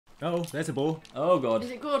Oh, there's a boar. Oh god.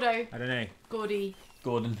 Is it Gordo? I don't know. Gordy.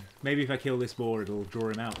 Gordon. Maybe if I kill this boar, it'll draw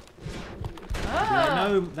him out. Oh.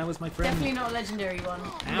 No, that was my friend. Definitely not a legendary one.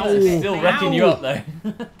 Ow. Still wrecking you up though.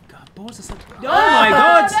 God, boars are such... Oh my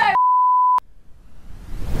god! No.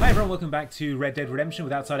 Hi everyone, welcome back to Red Dead Redemption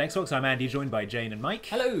with Outside Xbox. I'm Andy, joined by Jane and Mike.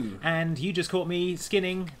 Hello. And you just caught me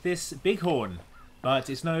skinning this bighorn.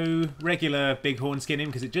 But it's no regular bighorn skinning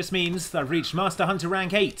because it just means that I've reached Master Hunter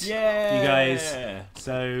rank 8. Yeah. You guys.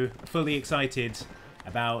 So, fully excited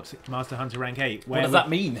about Master Hunter rank 8. What does that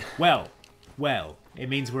mean? Well, it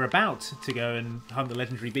means we're about to go and hunt the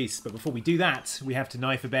legendary beasts. But before we do that, we have to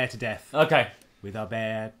knife a bear to death. Okay. With our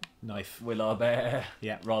bear knife. With our bear.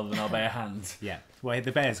 Yeah. Rather than our bare hands. Yeah. Well,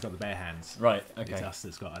 the bear's got the bare hands. Right, okay. It's us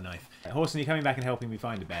that's got a knife. Horson, you're coming back and helping me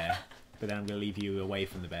find a bear. But then I'm going to leave you away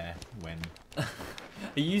from the bear when... Are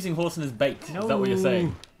you using Horson as bait? No. Is that what you're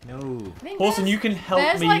saying? No. Horson, you can help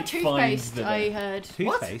There's me like find toothpaste, the... I heard.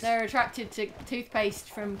 Toothpaste? They're attracted to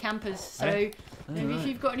toothpaste from campers, so maybe if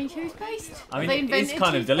you've got any toothpaste. I They mean, it's invented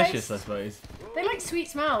kind of toothpaste. delicious, I suppose. They like sweet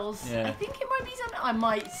smells. Yeah. I think it might be something. I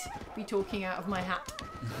might be talking out of my hat.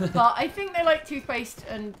 But I think they like toothpaste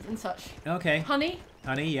and such. Okay. Honey,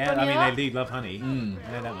 Honey, yeah. Honey, I mean, they do love honey. Mm.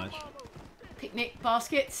 I know that much. picnic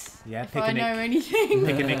baskets. Yeah, if I know picnic. anything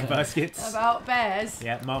Picnic baskets. about bears.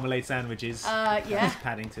 Yeah, marmalade sandwiches. Yeah. That's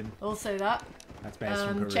Paddington. Also that. That's bears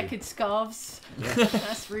from Peru. Checkered scarves. Yeah.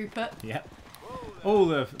 That's Rupert. Yep. All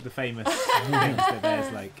the famous things that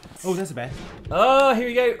bears like. Oh, there's a bear. Oh, here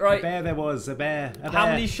we go. A Right. bear there was. A bear. A How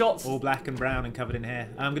bear. many shots? All black and brown and covered in hair.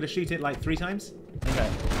 I'm going to shoot it like 3 times. Okay.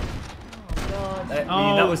 Oh god. I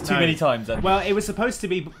mean, that was too no. many times then. Well, it was supposed to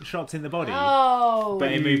be shots in the body. Oh.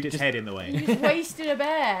 But it you moved its just- head in the way. You just wasted a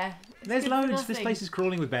bear. There's good for loads. This nothing. place is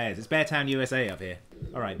crawling with bears. It's Beartown, USA up here.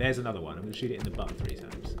 Alright, there's another one. I'm going to shoot it in the butt 3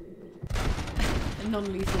 times. A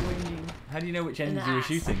non-lethal wounding. How do you know which ends the you were ass.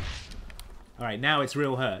 shooting? Alright, now it's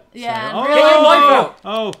real hurt. Yeah, So... and Oh, real- Get your knife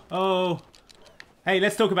out! oh. Hey,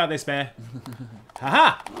 let's talk about this bear.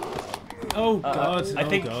 Haha! Oh, God. I Oh,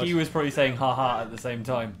 think God. he was probably saying haha at the same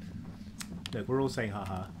time. Look, we're all saying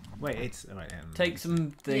haha. Wait, it's... Alright, Take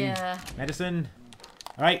some thing. Yeah. medicine.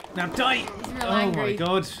 Alright, now die! He's real Oh, angry. my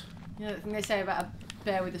God. You know the thing they say about a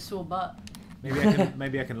bear with a sore butt.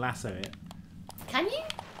 Maybe I can lasso it. Can you?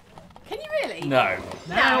 Can you really? No.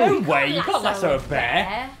 No you way, can't you can't lasso a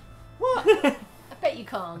bear. What? I bet you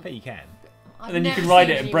can't. I bet you can. I've And then you never can ride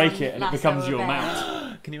seen it and break anyone it and it lasso becomes a your bear.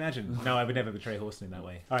 mount. Can you imagine? No, I would never betray Horson in that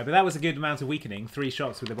way. Alright, but that was a good amount of weakening. 3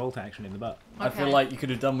 shots with the bolt action in the butt. I feel Okay. like you could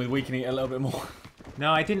have done with weakening it a little bit more.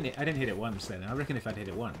 No, I didn't hit it once then. I reckon if I'd hit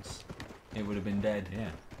it once. It would have been dead. Yeah.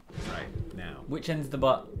 Right, now. Which end's the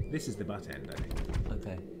butt? This is the butt end, I think.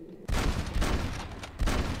 Okay.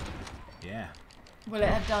 Yeah. Will it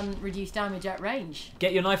have done reduced damage at range?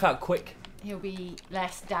 Get your knife out quick. He'll be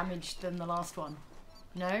less damaged than the last one.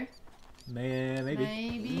 No? Maybe.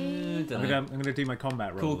 Maybe. Dunno. I'm gonna do my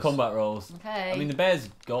combat rolls. Cool combat rolls. Okay. I mean, the bear's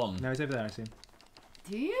gone. No, he's over there, I assume.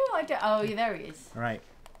 Do you? I don't. Oh, yeah, there he is. Alright.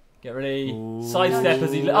 Get ready. Ooh. Sidestep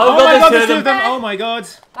as he... Oh, Oh, my God, god, there's two of them. Oh my god!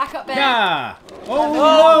 Back up there. Yeah!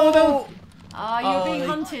 Oh, no! Ah, you're Oh, being they-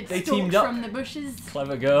 hunted. they Stalked teamed up. from the bushes.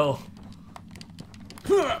 Clever girl.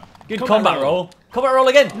 Good Combat combat roll. roll. Combat roll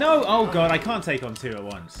again. No! Oh god, I can't take on 2 at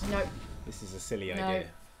once. No. This is a silly No. idea.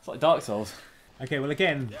 It's like Dark Souls. Okay, well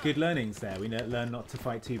again, good learnings there. We learn not to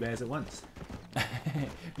fight 2 bears at once.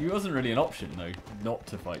 It wasn't really an option, though, not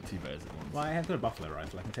to fight 2 bears at once. Well, I have got a buffalo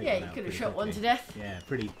rifle. I can take Yeah, one you out could have pretty shot one quickly. to death. Yeah,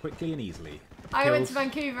 pretty quickly and easily. I went to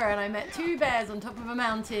Killed. Vancouver and I met 2 bears on top of a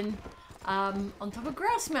mountain, on top of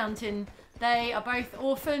Grouse Mountain. They are both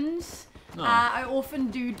orphans. Oh. Orphan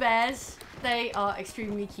dude bears. They are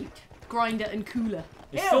extremely cute. Grinder and Cooler.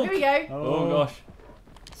 It's Ew, still- here we go. Oh, gosh.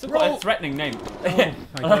 Still quite Roll. a threatening name. Oh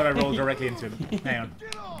my god, I rolled directly into him. Hang on.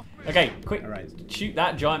 Okay, quick. Alright. Shoot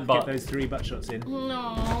that giant Get butt. those 3 butt shots in.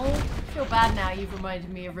 No, I feel bad now. You've reminded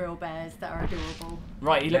me of real bears that are adorable.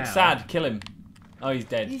 Right, he looks Now. sad. Kill him. Oh, he's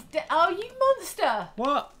dead. He's oh, you monster!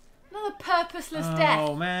 What? Another purposeless Oh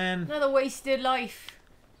death. man. Another wasted life.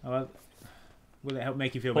 Oh, well, will it help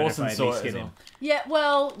make you feel better if Horson I at saw least it as skin him? well. Yeah,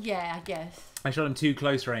 well, yeah, I guess. I shot him too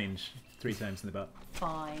close range. 3 times in the butt.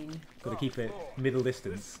 Fine. Got to keep it middle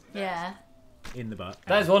distance Yeah. in the butt.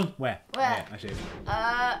 There's one. Where? Where? Actually.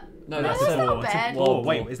 No, No, that's it's a not Oh, it's a bad. boar. Wild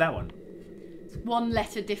Wait, boar. is that one? One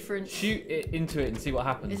letter difference. Shoot it into it and see what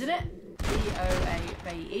happens. Isn't it?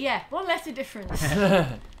 B-O-A-B-E. Yeah, one letter difference.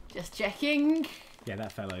 Just checking. Yeah,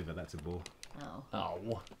 that fell over. That's a boar. Oh.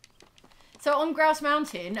 Oh. So on Grouse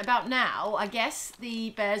Mountain, about now, I guess the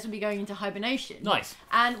bears will be going into hibernation. Nice.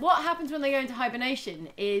 And what happens when they go into hibernation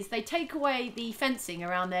is they take away the fencing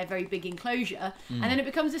around their very big enclosure, and then it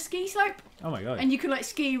becomes a ski slope. Oh my god. And you can like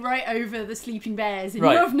ski right over the sleeping bears, and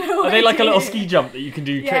Right. you have no Are they like a little idea. ski jump that you can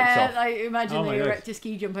do tricks Yeah, off? I imagine Oh my they God. erect a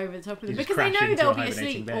ski jump over the top of them You just because they crash know into they'll a be hibernating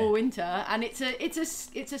asleep bear. all winter, and it's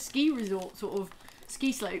a ski resort sort of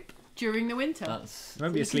ski slope during the winter. That's You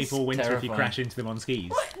won't be asleep all winter if you terrifying. crash into them on skis.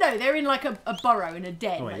 What? No, they're in like a burrow in a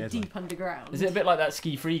den, Oh, wait, like there's deep underground. Is it a bit like that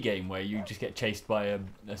ski-free game where you just get chased by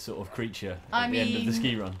a sort of creature at the end of the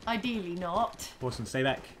ski run? Ideally not. Horson, stay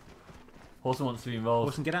back. Horson wants to be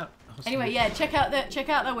involved. Horson, get out. Horson, Anyway, yeah, check out their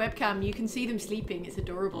webcam. You can see them sleeping. It's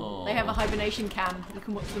adorable. Aw. They have a hibernation cam. You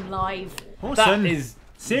can watch them live. Horson, That is...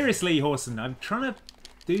 seriously, Horson, I'm trying to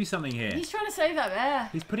do something here. He's trying to save that bear.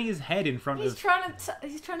 He's putting his head in front He's of... trying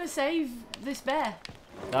to save this bear.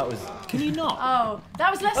 That was... Can you not? Oh,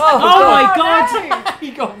 that was less. Oh, than my God. No.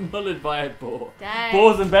 he got mullered by a boar. Dang.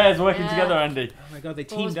 Boars and bears working Yeah. together, Andy. Oh my god, they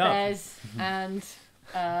Boars, teamed up. bears, and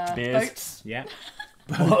Bears. boats. Yeah.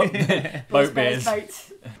 Boat Boars, bears.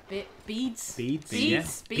 boats. Beads. Beads. Beads. Yeah.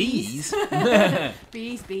 Bees.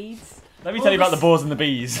 Let Bees. me All tell you about this- the boars and the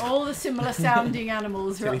bees. All the similar sounding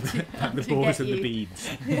animals are up to, The to boars get and the you. beads.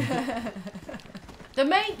 The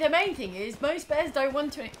main thing is most bears don't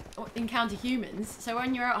want to encounter humans, so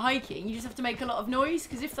when you're out hiking, you just have to make a lot of noise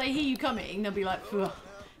because if they hear you coming, they'll be like, "Ugh,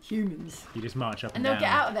 humans," You just march up and and they'll down. get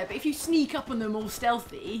out of there. But if you sneak up on them all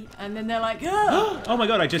stealthy, and then they're like, "Ugh," Oh my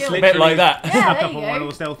god, I just Kill. A literally bit like that. Yeah, snuck there up you on go. one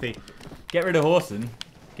all stealthy. Get rid of Horson.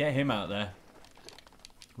 Get him out there.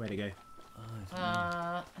 Where'd it go?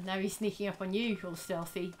 and now he's sneaking up on you, all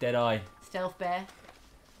stealthy, Dead eye. stealth bear.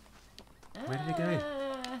 Where did it go?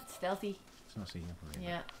 Stealthy, It's not seeing up already.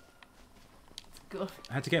 yeah. Good.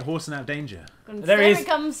 I had to get Horson out of danger. There he There is. it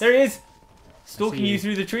comes. There he is. Stalking see you you.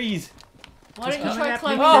 through the trees. Why don't you Coming try at me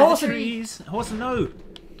climbing with Oh, the the Horson. tree? trees. Horson, no!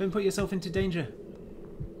 Don't put yourself into danger.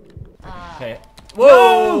 Okay. Whoa!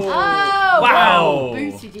 Oh! Wow.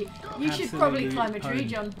 Boosted you. You should probably Absolute climb a tree, pwn.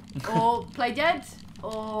 John. Or play dead.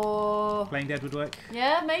 Or Playing dead would work.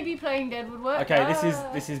 yeah, maybe playing dead would work. Okay,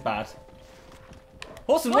 Ah. this is bad.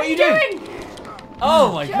 Horson, What what are you doing?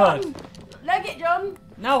 Oh my John, god. leg it, John.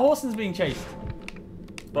 Now Horson's being chased.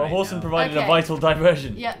 But Right Horson now. provided a Okay. vital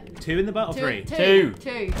diversion. Yeah. 2 in the butt or 3? Two.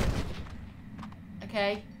 Two.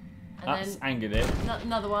 Okay. And That's then angered it.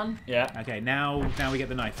 another one. Yeah. Okay, now we get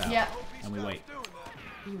the knife out. Yeah. And we wait.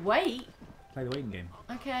 You wait. Play the waiting game.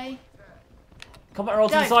 Okay. Combat roll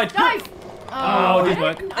to the Dive. side. Dive. Oh, I did don't-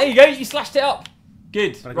 work. There you go, you slashed it up.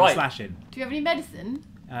 Good. But I got Right. slash in. Do you have any medicine?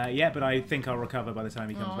 Yeah, but I think I'll recover by the time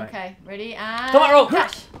he comes Oh, back. okay. Ready and Come on, roll.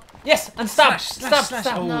 dash. Yes, and stab. Slash, slash, stab, slash.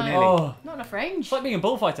 stab. Oh, No. nearly. Oh. Not enough range. It's like being a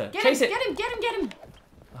bullfighter. Get Chase him, it. get him, get him, get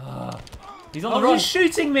him. He's on Oh, the run. who's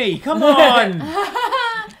shooting me? Come on!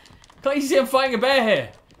 Can't you see I'm fighting a bear here?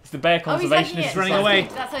 It's the bear Oh, he's conservationist. liking it. running That's away.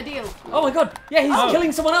 good. That's ideal. Oh my god. Yeah, he's Oh.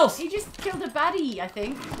 killing someone else. He just killed a baddie, I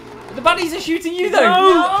think. The baddies are shooting you though.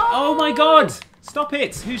 No! Oh my god! Stop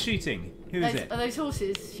it! Who's shooting? Who is it? Are those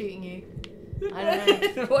horses shooting you? I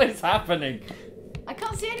don't know. What is happening? I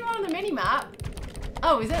can't see anyone on the mini map.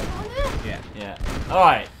 Oh, is there one there? Yeah. Yeah.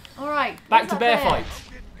 Alright. All right. Back where's to that bear bear? fight.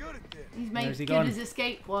 He's made Where's he good gone? his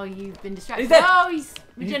escape while you've been distracted. He's dead. Oh, he's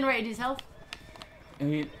regenerated his health.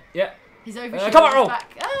 Yeah. His overshield come on, is roll.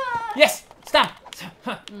 back. Ah! Yes. Stab.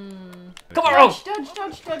 Come on, roll. Dodge, dodge,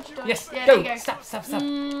 dodge, dodge. Yes. Yeah, Go. there you go. Stab, stab, stab.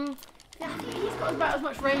 Yeah, I think he's got about as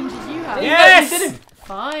much range as you have. Yes! You did him.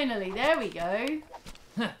 Finally, there we go.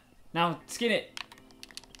 Now skin it.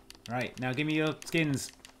 Right, now give me your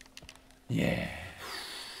skins. Yeah.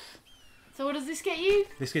 So what does this get you?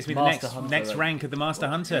 This gives me Master the Hunter next rank. rank of the Master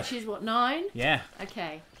Hunter. Which is what, 9? Yeah.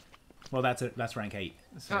 Okay. Well, that's rank 8.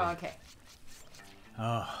 So. Oh, okay.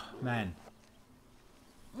 Oh, man.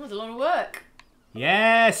 That was a lot of work.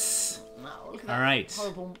 Yes! Oh, look at All that right.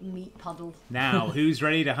 horrible meat puddle. Now, who's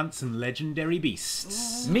ready to hunt some legendary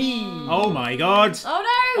beasts? Me. Oh my god!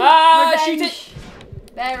 Oh no! Ah, Revenge. shoot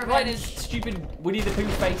Bear Right, revenge. this stupid Winnie the Pooh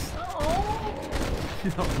face. Oh,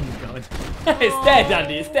 Oh my god. It's dead,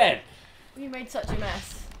 Andy. It's dead. you made such a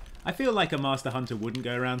mess. I feel like a Master Hunter wouldn't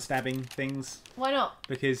go around stabbing things Why not?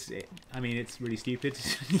 because, it's really stupid.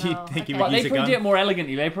 You'd Oh, think he okay. would But use they a probably gun. do it more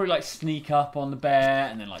elegantly. They probably like sneak up on the bear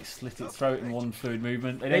and then like slit its throat in one fluid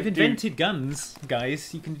movement. They They've don't do- invented guns,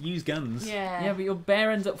 guys. You can use guns. Yeah. Yeah, but your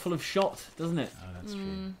bear ends up full of shot, doesn't it? Oh, that's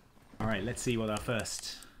true. Alright, let's see what our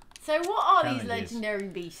first... So what are these Challenges. legendary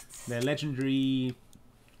beasts? They're legendary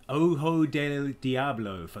Ojo del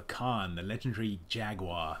Diablo for Khan, the legendary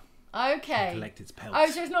jaguar. Okay. Collect its pelts. Oh,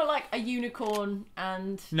 so it's not like a unicorn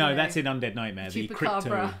and... No, that's in Undead Nightmare, the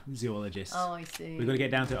Chupacabra. cryptozoologist. Oh, I see. We've got to get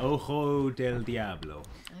down to Ojo del Diablo.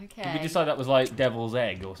 Okay. Did we decide that was like Devil's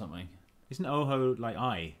Egg or something? Isn't Ojo like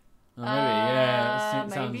eye? Oh, maybe, yeah.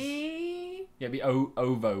 It sounds... Maybe... Yeah, it'd be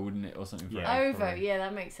ovo, wouldn't it, or something? For Yeah. egg, Ovo, probably. yeah,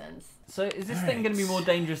 that makes sense. So is this thing going to be more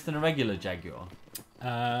dangerous than a regular jaguar?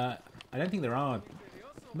 I don't think there are...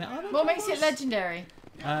 What makes it legendary?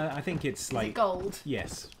 I think it's Is like... it gold?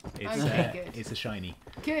 Yes. It's, Okay, good. It's a shiny.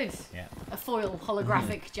 Good. Yeah. A foil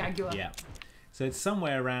holographic jaguar. Yeah. So it's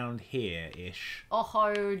somewhere around here-ish.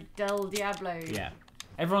 Ojo del Diablo. Yeah.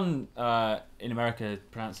 Everyone in America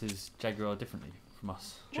pronounces jaguar differently from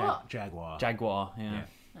us. What? Jaguar. Jaguar, yeah.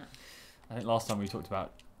 Yeah. I think last time we talked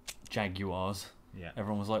about jaguars, Yeah.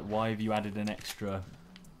 everyone was like, why have you added an extra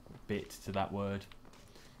bit to that word?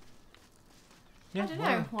 Yeah, I don't know.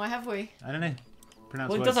 well, Why have we? I don't know. Pronounce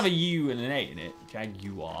Well, it words. does have a U and an A in it.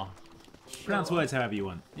 Jaguar. Pronounce Sure. words however you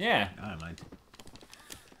want. Yeah. I don't mind.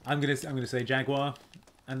 I'm gonna say jaguar,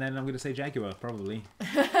 and then I'm gonna say jaguar probably.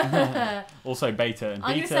 Also beta and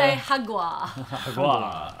I'm beta. going to say jaguar.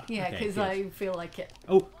 Jaguar. Yeah, Okay, because good. I feel like it.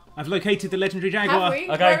 Oh, I've located the legendary jaguar. Have we?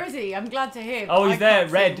 Okay. Where is he? I'm glad to hear. Oh, but he's I there, can't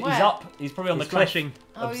see red. him. He's Where? up. He's probably on He's the cliff, flashing.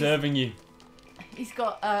 Oh, observing you. He's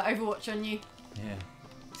got Overwatch on you. Yeah.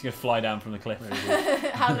 He's going to fly down from the cliff.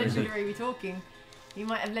 How legendary are we talking? He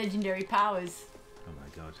might have legendary powers. Oh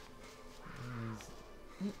my god.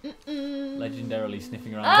 Legendarily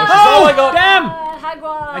sniffing around. Ah! bushes. Oh my god! Damn!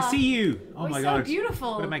 Jaguar! I see you. Oh he's my so god.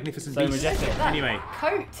 beautiful. What a magnificent So beast. majestic. Look at that Anyway,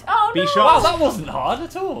 coat. Oh Be no! shot. Wow, that wasn't hard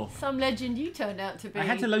at all. Some legend you turned out to be. I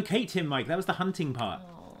had to locate him, Mike. That was the hunting part.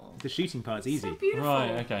 Oh, The shooting part's easy. so beautiful.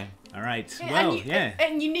 Right, okay. All right. Yeah, Well, and yeah.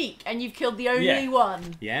 and unique, and you've killed the only Yeah. one.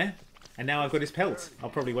 Yeah. And now I've got his pelt. I'll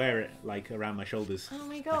probably wear it like around my shoulders. Oh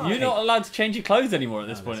my god. You're not allowed to change your clothes anymore at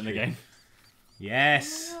this Oh, point in the that's game.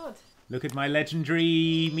 Yes. Oh my god. Look at my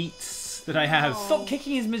legendary meats that I have. Oh. Stop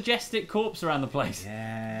kicking his majestic corpse around the place.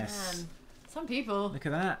 Yes. Man. Some people. Look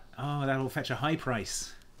at that. Oh, that'll fetch a high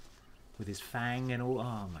price. With his fang and all.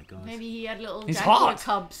 Oh my god. Maybe he had little His jaguar heart.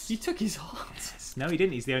 cubs. You took his heart. Yes. No, he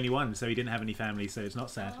didn't. He's the only one, so he didn't have any family, so it's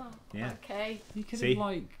not sad. Oh, Yeah. Okay. You could See? have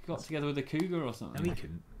like got together with a cougar or something. No, he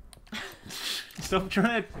couldn't. Stop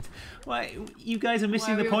trying to. Why? You guys are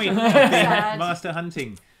missing Why the are we point all of trying to be being sad? master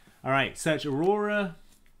hunting. All right, search Aurora.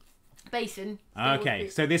 Basin. Okay,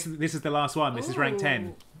 so this is the last one. This is rank 10.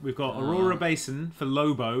 Ooh. We've got Aurora Basin for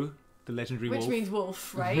Lobo, the legendary Which wolf. means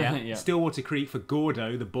wolf, right? Yeah. Yeah. Stillwater Creek for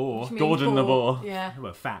Gordo, the boar. Which means Gordon the boar. Yeah.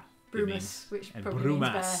 Well, fat. it Brumas, means. which And probably means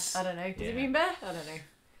Brumas. bear. I don't know. Does it Yeah. mean bear? I don't know.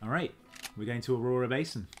 All right, we're going to Aurora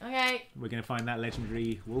Basin. Okay. We're going to find that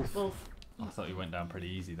legendary wolf. Wolf. I thought you went down pretty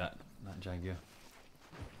easy that jaguar.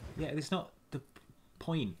 Yeah, it's not the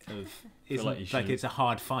point of. It's like like, you should- it's a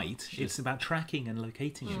hard fight. should- It's about tracking and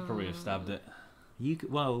locating it. Probably have stabbed it.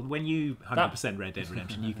 Well, when you 100% Red Dead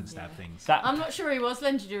Redemption, you can stab Yeah. things. That. I'm not sure he was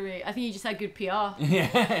legendary. I think he just had good PR.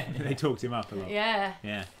 Yeah. They talked him up a lot. Yeah.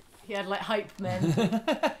 Yeah, He had like hype men.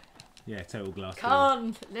 yeah, total glass.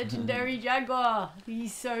 Khan, legendary jaguar.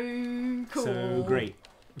 He's so cool. So great.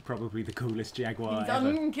 Probably the coolest jaguar He's ever.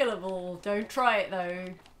 unkillable. Don't try it though.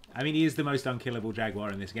 I mean, he is the most unkillable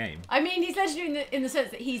jaguar in this game. I mean, he's legendary in the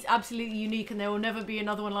sense that he's absolutely unique and there will never be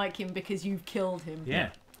another one like him because you've killed him. Yeah.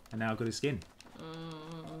 And now I've got his skin.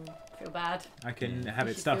 Feel bad. I can Yeah. have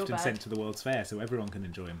You it should stuffed feel and bad. sent to the World's Fair so everyone can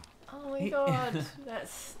enjoy him. Oh my god.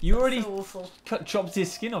 That's You that's already- so awful. Chopped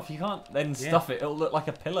his skin off. You can't then stuff it. It'll look like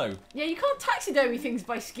a pillow. Yeah, you can't taxidermy things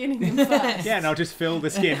by skinning them first. Yeah, and I'll just fill the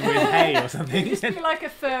skin with hay or something. Just be like a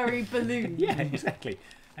furry balloon. Yeah, exactly.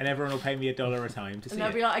 And everyone will pay me $1 a time to see And they'll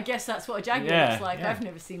it. be like, I guess that's what a jaguar Yeah, looks like. yeah. I've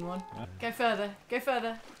never seen one. Go further. Go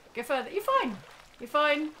further. Go further. You're fine. You're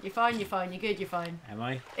fine. You're fine. You're fine. You're good. You're fine. Am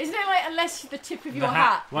I? Isn't it like unless the tip of your The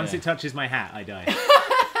hat? Once Yeah. it touches my hat, I die.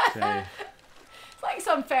 So, It's like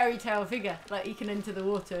some fairy tale figure. Like he can enter the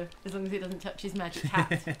water as long as it doesn't touch his magic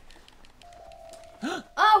hat.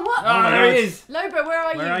 Oh, what? Oh, my there God. he is. Lobo, where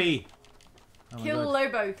are you? where are you? Oh my Kill God.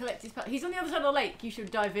 Lobo. Collect his. He's on the other side of the lake. You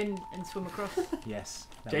should dive in and swim across. Yes,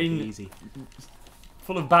 that would Jane- be easy.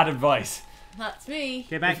 Full of bad advice. That's me.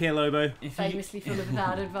 Get back here, Lobo. If you, Famously full of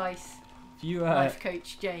bad advice. if you Life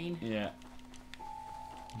coach Jane. yeah.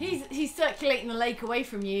 He's circulating the lake away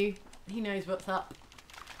from you. He knows what's up.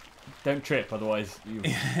 Don't trip, otherwise your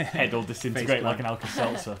head will disintegrate like an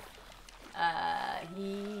Alka-Seltzer.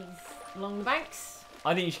 He's along the banks.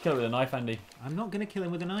 I think you should kill it with a knife, Andy. I'm not going to kill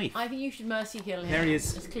him with a knife. I think you should mercy kill him There he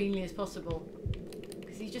is. as cleanly as possible.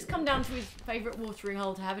 Because he's He's just come down to his favourite watering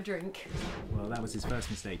hole to have a drink. Well, that was his first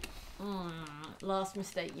mistake. Last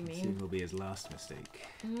mistake, you Soon mean? will be his last mistake.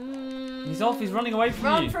 He's off. He's running away from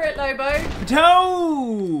Run you. for it, Lobo.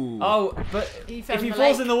 No! Oh, but He fell if in he the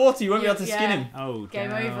falls lake. in the water, you won't be able to Yeah. skin him. Oh, Game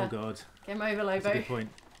damn. over. Oh, God. Game over, That's a Lobo. good point.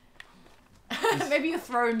 Maybe he'll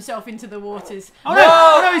throw himself into the waters. Oh, no!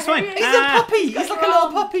 Oh, no, he's fine. He's He's Ah. a puppy. He's like a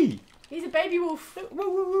little puppy. He's a baby wolf.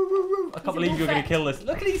 I can't believe you're going to bullfet. kill this.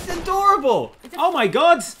 Look at he's adorable. Oh, my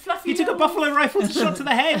God! Fluffy He took a little buffalo rifle to shot to the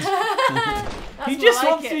head. That's He more just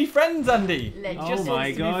like wants it. to be friends, Andy. Legend. Oh Just my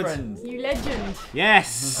wants to God. be friends. You legend.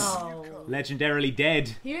 Yes! Oh. Legendarily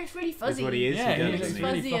dead. He looks really fuzzy. Is what he is. Yeah, he he does, looks doesn't he?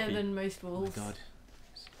 really fuzzier fluffy. than most Oh, wolves. my God.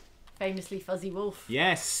 Famously fuzzy wolf.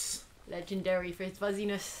 Yes! Legendary for his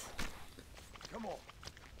fuzziness. Come on,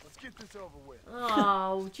 let's get this over with.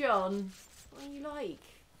 Oh, John. What are you like?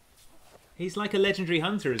 He's like a legendary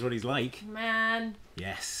hunter is what he's like. Man.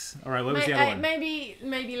 Yes. Alright, what was the other one?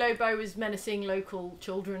 Maybe Lobo was menacing local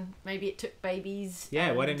children. Maybe it took babies.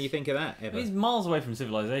 Yeah, why and- didn't you think of that ever? He's miles away from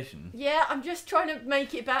civilization. Yeah, I'm just trying to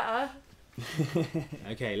make it better.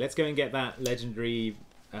 Okay, let's go and get that legendary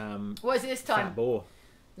What is it this time? fat boar.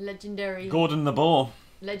 Legendary. Gordon the boar.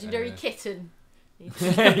 Legendary Uh, kitten.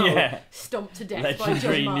 Yeah. Stomped to death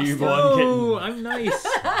Legendary by John Marston. newborn. Oh, I'm nice.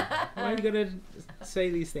 Why are you gonna say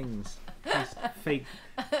these things? These fake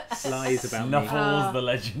lies about Snuffles Ah, the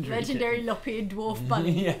legendary. Legendary lop-eared dwarf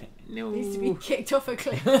bunny. Yeah. me. No. Needs to be kicked off a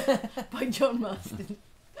cliff by John Marston.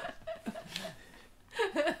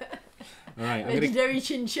 Alright, I'm gonna. Legendary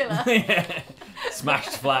chinchilla Yeah.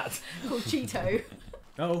 Smashed flat. called Cheeto.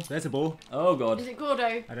 Oh, there's a boar. Oh Is god. it Gordo?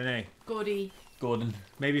 I don't know. Gordy. Gordon.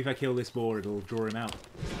 Maybe if I kill this boar, it'll draw him out.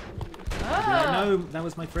 Ah, No, that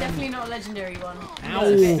was my friend. definitely not a legendary one.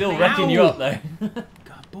 Ow. Still wrecking you Ow. up though.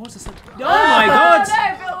 God, boars are so. Oh my God!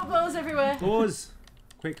 No, balls everywhere. Boars!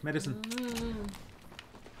 Quick, medicine.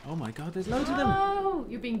 Oh my God, there's loads of them. Oh,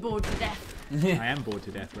 you're being bored to death. I am bored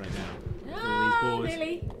to death right now. Ah, boars.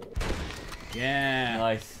 nearly. Yeah.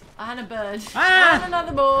 Nice. And a bird. Ah! And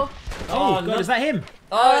another boar. Oh, Oh, God, is that him?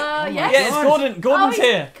 Oh, yes. yeah, it's Gordon. Gordon's he's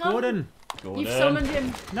here. come. Gordon. Gordon. You've summoned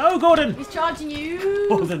him. No, Gordon! He's charging you.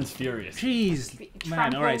 Gordon's furious. Jeez. Man,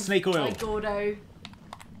 Trampled alright, snake oil. Like Gordo.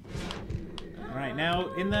 Alright,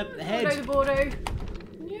 now in the Gordo the head. Bordo.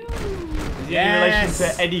 Is he Yes. in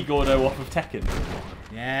relation to Eddie Gordo off of Tekken?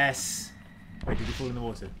 Yes. Wait, did he fall in the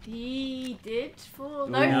water? He did fall.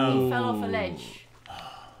 No, No. he fell off a ledge.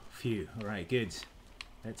 Phew. Alright, good.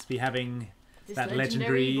 Let's be having This that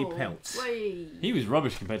legendary boar. pelt. Whey. He was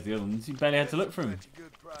rubbish compared to the other ones. You barely had to look for him.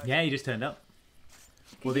 Yeah, he just turned up.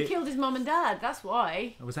 Because he killed his mum and dad, that's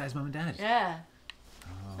why. Oh, was that his mum and dad? Yeah.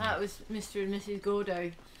 That was Mr. and Mrs.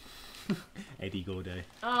 Gordo. Eddie Gordo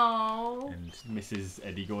Oh. and Mrs.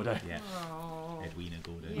 Eddie Gordo. yeah, Oh. Edwina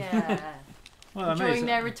Gordo. Yeah. Well, I'm Enjoying amazed.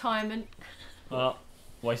 their retirement. Well,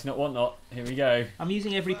 waste not, want not. Here we go. I'm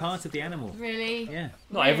using every part of the animal. Really? Yeah,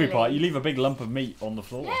 Not every Really? part. You leave a big lump of meat on the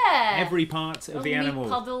floor. Yeah. every part of the Little meat animal.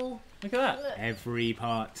 puddle. Look at that. Every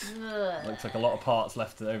part. Ugh. Looks like a lot of parts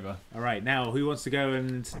left over. All right, now who wants to go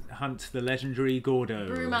and hunt the legendary Gordo?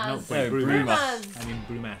 Brumas. Not wait, No, Brumas. Brumas. I mean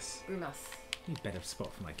Brumas. Brumas. Need better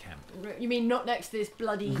spot for my camp. You mean not next to this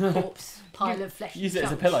bloody corpse pile of flesh? Use it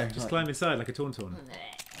as a chunks? pillow. Just climb inside like a tauntaun.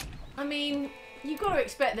 I mean, you've got to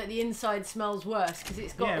expect that the inside smells worse because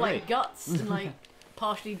it's got Yeah, like right. guts and like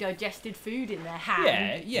partially digested food in their hand.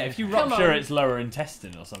 Yeah, yeah. If you Come rupture on. its lower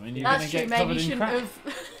intestine or something, you're That's going to true. get Maybe covered you in shouldn't crap.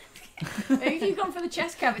 have. Maybe if you've gone for the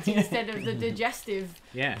chest cavity instead of the digestive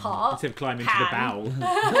Yeah, part. instead of climbing into the Pan.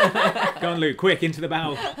 bow. Go on, Luke, quick, into the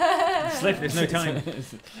bow. Slip. There's no time.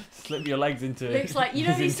 Slip your legs into. Looks like you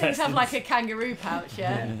know his these things have like intestines. a kangaroo pouch,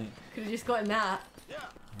 yeah. Could have just gotten that.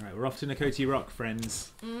 All right, we're off to Nekoti Rock,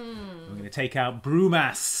 friends. Mm. We're going to take out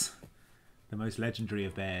Brumas, the most legendary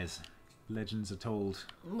of bears. Legends are told.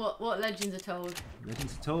 What legends are told?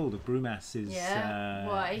 Legends are told of Brumas is Yeah,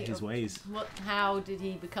 why? his ways. How did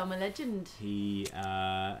he become a legend? He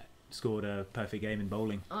scored a perfect game in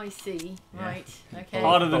bowling. I see. Yeah. Right. Okay.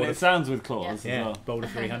 Harder than Boulder. it sounds with claws Yeah, as well. bowled a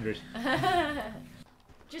 300.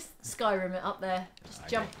 Just Skyrim it up there. Just Okay.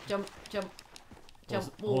 jump, jump, jump,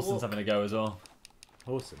 jump. Wall Horson's walk. having a go as well.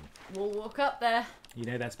 Awesome. Wall walk up there. You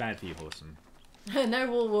know that's bad for you, Horson. No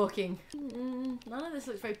wall walking. None of this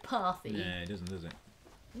looks very pathy. No, it doesn't, does it?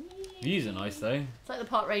 Views are nice though. It's like the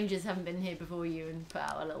park rangers haven't been here before you and put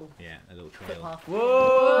out a little Yeah, a little trail. footpath.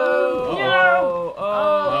 Whoa! No! Oh!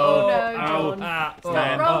 Oh, no, ow. John. Ah, Stop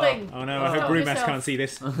man. rolling. Oh no, I hope Stop Brumas yourself. can't see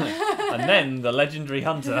this. And then the legendary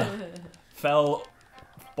hunter fell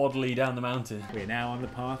bodily down the mountain. We're now on the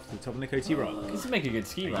path to the top of Nekoti Rock. This would make a good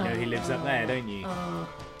ski You run. know he lives up there, don't you? Oh.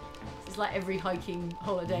 It's like every hiking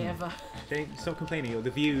holiday ever. Don't stop complaining, or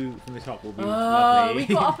the view from the top will be Oh, lovely.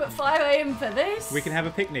 we got up at 5 AM for this. We can have a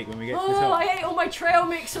picnic when we get to the Oh, top. I ate all my trail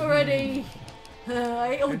mix already.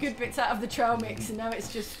 I ate all the good bits out of the trail mix, and now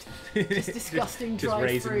it's just disgusting just dry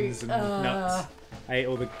raisins fruit. and nuts. I ate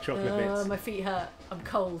all the chocolate bits. My feet hurt. I'm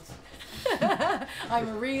cold. I'm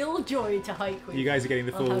a real joy to hike with. You guys are getting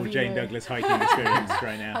the I'll full have you Jane know. Douglas hiking experience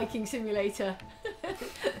right now. Hiking simulator.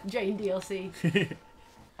 Jane DLC.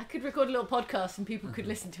 I could record a little podcast and people could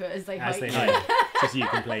listen to it as they As hike. they hike. Just you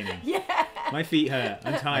complaining. Yeah. My feet hurt.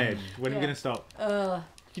 I'm tired. When are we Yeah. going to stop?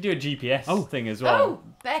 You do a GPS thing as well. Oh,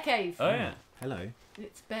 bear cave. Oh, yeah. Hello.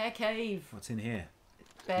 It's bear cave. What's in here?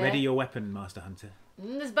 Bear. Ready your weapon, Master Hunter.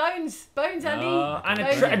 There's bones. Bones, Andy. And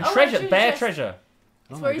Bones. Oh, treasure. treasure Bear chest. treasure.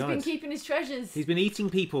 It's Oh where my he's been God. keeping his treasures. He's been eating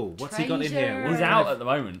people. What's he got in here? Treasure. What He's kind out of- at the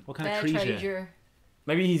moment. What kind Bear of treasure? treasure.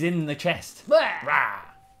 Maybe he's in the chest. Blah. Rah.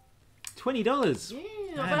 $20.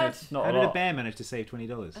 Yeah, not How bad. did- Not How a did a lot. bear manage to save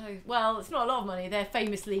 $20? Oh, well, it's not a lot of money. They're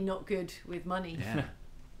famously not good with money. Yeah.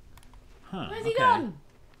 Huh. Where's he okay. gone?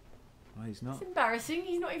 Well, he's not. It's embarrassing.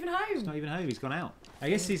 He's not even He's home. not even home. He's gone out. I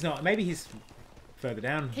guess he's not. Maybe he's further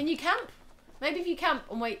down. Can you camp? Maybe if you camp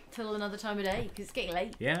and wait till another time of day, because it's getting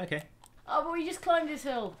late. Yeah. Okay. Oh, but we just climbed this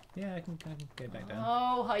hill. Yeah, I can get back down.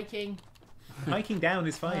 Oh, hiking. Hiking down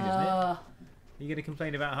is fine, isn't it? Are Uh, you going to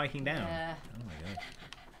complain about hiking down? Yeah. Oh my god.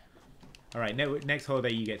 All right. No, next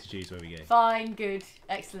holiday you get to choose where we go. Fine, good,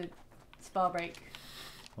 excellent. Spa break.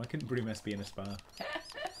 Why couldn't Brumas be in a spa?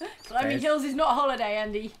 Climbing Bears. hills is not a holiday,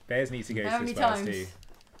 Andy. Bears need to go How to the many spas times? too.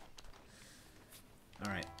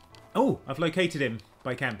 All right. Oh, I've located him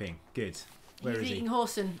by camping. Good. Where He's is eating he?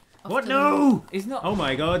 Horsen. What? No! He's not. Oh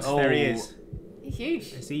my god, there he Oh. is. He's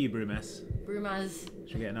huge. I see you, Brumas. Brumas,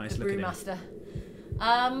 Should we get a nice the look at him? brewmaster.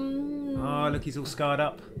 Oh, look, he's all scarred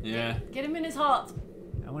up. Yeah. Get him in his heart.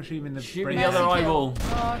 I want to shoot him in the Shoot brain. the other Mercy kill. eyeball.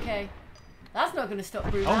 Oh, okay. That's not going to stop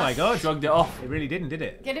Brumas. Oh my god. Shrugged it off. It really didn't, did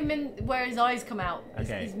it? Get him in where his eyes come out.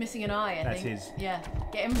 Okay. He's missing an eye, I That's think. his. Yeah.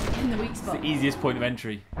 Get him in the weak spot. The easiest point of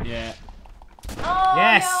entry. Yeah. Oh,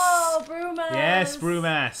 Yes! no, Brumas. Yes,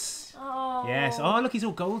 Brumas. Oh. Yes. Oh, look, he's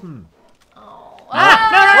all golden. Oh.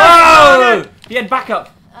 Whoa! He had backup.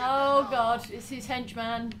 Oh, God. It's his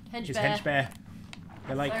henchman. His Henchbear. hench bear.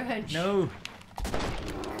 They're like, So hench. no.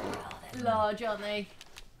 They're large, aren't they?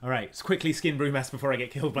 All right, let's quickly skin Brumas before I get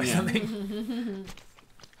killed by Yeah. something.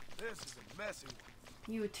 This is a messy one.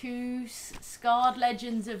 You were two scarred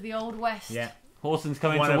legends of the Old West. Yeah. Horson's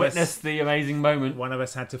coming One to of witness us- the amazing moment. One of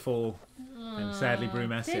us had to fall. And sadly,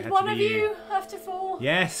 Brumas, it Did had one to of be you have to fall?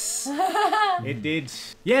 Yes, it did.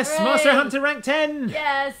 Yes, Hooray. Master Hunter rank 10.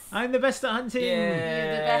 Yes. I'm the best at hunting. Yeah.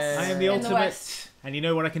 You're the best. I am the in ultimate. The West. And you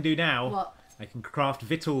know what I can do now? What? I can craft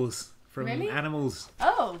victuals from Really? animals.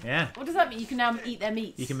 Oh. Yeah. What does that mean? You can now eat their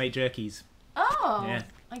meats. You can make jerkies. Oh. Yeah.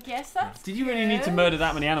 I guess that's. Did you really need to good. murder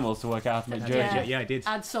that many animals to work out how to make Yeah. jerky? Yeah, I did.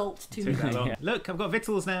 Add salt to Took that meat. long. Yeah. Look, I've got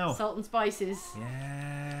victuals now. Salt and spices.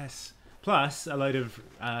 Yes. Plus a load of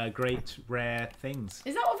great rare things.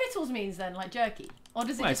 Is that what victuals means then? Like jerky? Or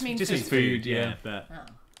does it Well, just mean just food? as food, yeah. yeah. But Oh.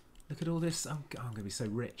 look at all this. I'm going to be so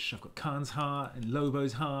rich. I've got Khan's heart and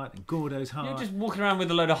Lobo's heart and Gordo's heart. You're just walking around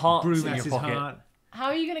with a load of hearts in your Brumas's pocket. heart. How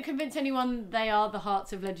are you going to convince anyone they are the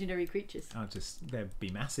hearts of legendary creatures? I'll just, they'd be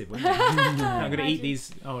massive, wouldn't they? I'm going to eat Imagine.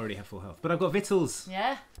 these. Oh, I already have full health. But I've got victuals.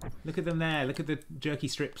 Yeah? Look at them there. Look at the jerky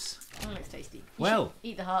strips. That looks tasty. You Well. should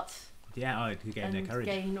eat the hearts Yeah, I could gain their and courage.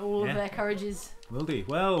 gain all Yeah. of their courages. Will do.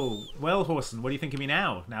 Well, Horson, what do you think of me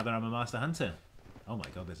now that I'm a master hunter? Oh my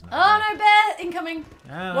god, there's another Oh bear. no, bear! Incoming!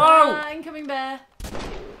 Ah, Whoa! Ah, incoming bear!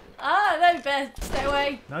 Ah, no, bear! Stay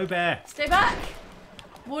away! no bear. Stay back!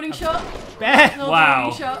 Warning shot! Bear! No Wow.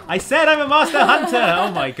 warning shot! I said I'm a master hunter!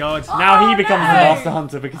 Oh my god. Now he becomes the no! master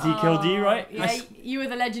hunter because he killed you, right? Yeah, you were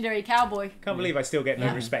the legendary cowboy. Can't believe I still get no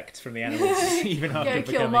Yeah. respect from the animals, even after Go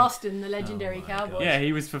kill becoming... Marston, the legendary Oh my cowboy. God. Yeah,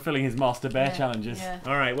 he was fulfilling his master bear Yeah, challenges. Yeah.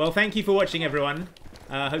 Alright, well thank you for watching everyone.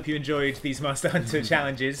 I hope you enjoyed these Master Hunter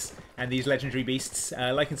challenges and these legendary beasts.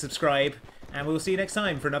 Like and subscribe, and we'll see you next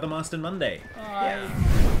time for another Master Monday. Bye.